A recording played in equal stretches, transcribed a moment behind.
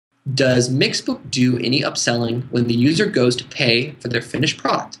Does Mixbook do any upselling when the user goes to pay for their finished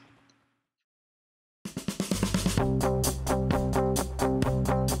product?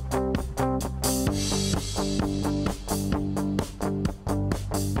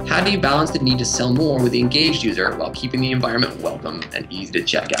 How do you balance the need to sell more with the engaged user while keeping the environment welcome and easy to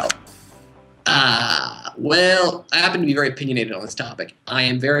check out? Well, I happen to be very opinionated on this topic. I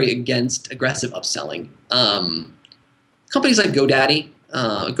am very against aggressive upselling. Companies like GoDaddy,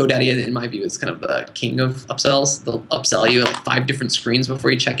 in my view, is kind of the king of upsells. They'll upsell you like 5 different screens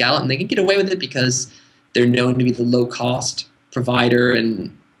before you check out, and they can get away with it because they're known to be the low-cost provider.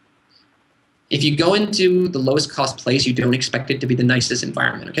 And if you go into the lowest-cost place, you don't expect it to be the nicest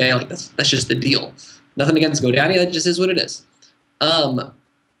environment. Okay, like that's just the deal. Nothing against GoDaddy. That just is what it is.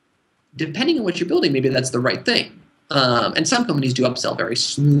 Depending on what you're building, maybe that's the right thing. And some companies do upsell very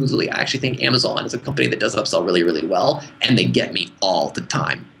smoothly. I actually think Amazon is a company that does upsell really, really well, and they get me all the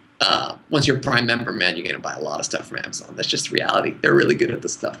time. Once you're a Prime member, man, you're going to buy a lot of stuff from Amazon. That's just reality. They're really good at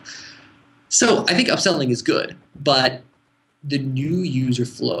this stuff. So I think upselling is good, but the new user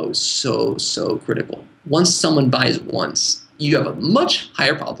flow is so critical. Once someone buys once, you have a much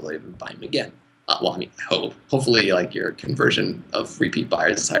higher probability of buying again. Well, I mean, hopefully, like your conversion of repeat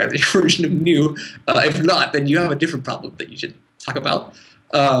buyers is higher than your conversion of new. If not, then you have a different problem that you should talk about.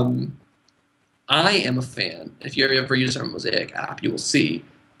 I am a fan. If you ever use our Mosaic app, you will see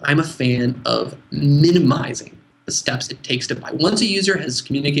I'm a fan of minimizing the steps it takes to buy. Once a user has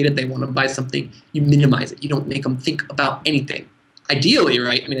communicated they want to buy something, you minimize it. You don't make them think about anything. Ideally,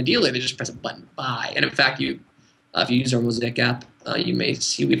 right? I mean, ideally, they just press a button, buy. And in fact, if you use our Mosaic app, you may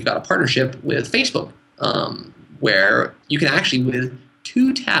see we've got a partnership with Facebook where you can actually, with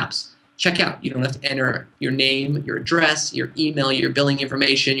 2 taps, check out. You don't have to enter your name, your address, your email, your billing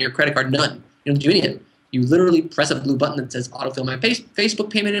information, your credit card, none. You don't do any of it. You literally press a blue button that says autofill my Facebook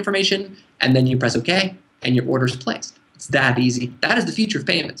payment information, and then you press OK, and your order is placed. It's that easy. That is the future of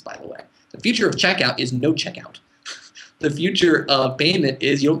payments, by the way. The future of checkout is no checkout. The future of payment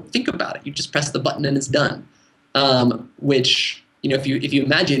is you don't think about it. You just press the button and it's done. Which, if you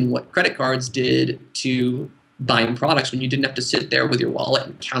imagine what credit cards did to buying products when you didn't have to sit there with your wallet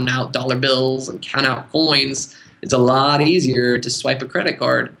and count out dollar bills and count out coins, it's a lot easier to swipe a credit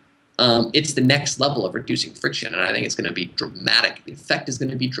card. It's the next level of reducing friction, and I think it's going to be dramatic. The effect is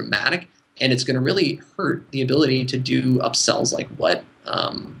going to be dramatic, and it's going to really hurt the ability to do upsells like what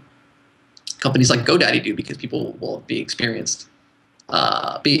companies like GoDaddy do, because people will be expecting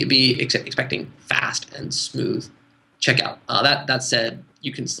fast and smooth checkout. That said,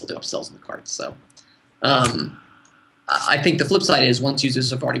 you can still do upsells in the cart. So I think the flip side is once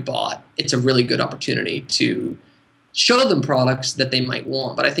users have already bought, it's a really good opportunity to show them products that they might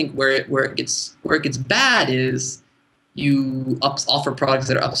want. But I think where it gets bad is you offer products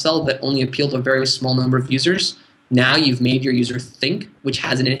that are upsell that only appeal to a very small number of users. Now you've made your user think, which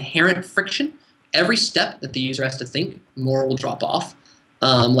has an inherent friction. Every step that the user has to think, more will drop off.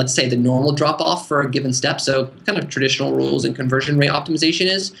 Let's say the normal drop-off for a given step. So kind of traditional rules in conversion rate optimization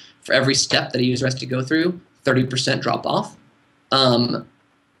is for every step that a user has to go through, 30% drop-off.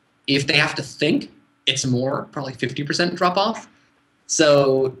 If they have to think, it's more, probably 50% drop-off.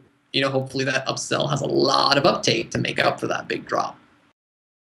 So, hopefully that upsell has a lot of uptake to make up for that big drop.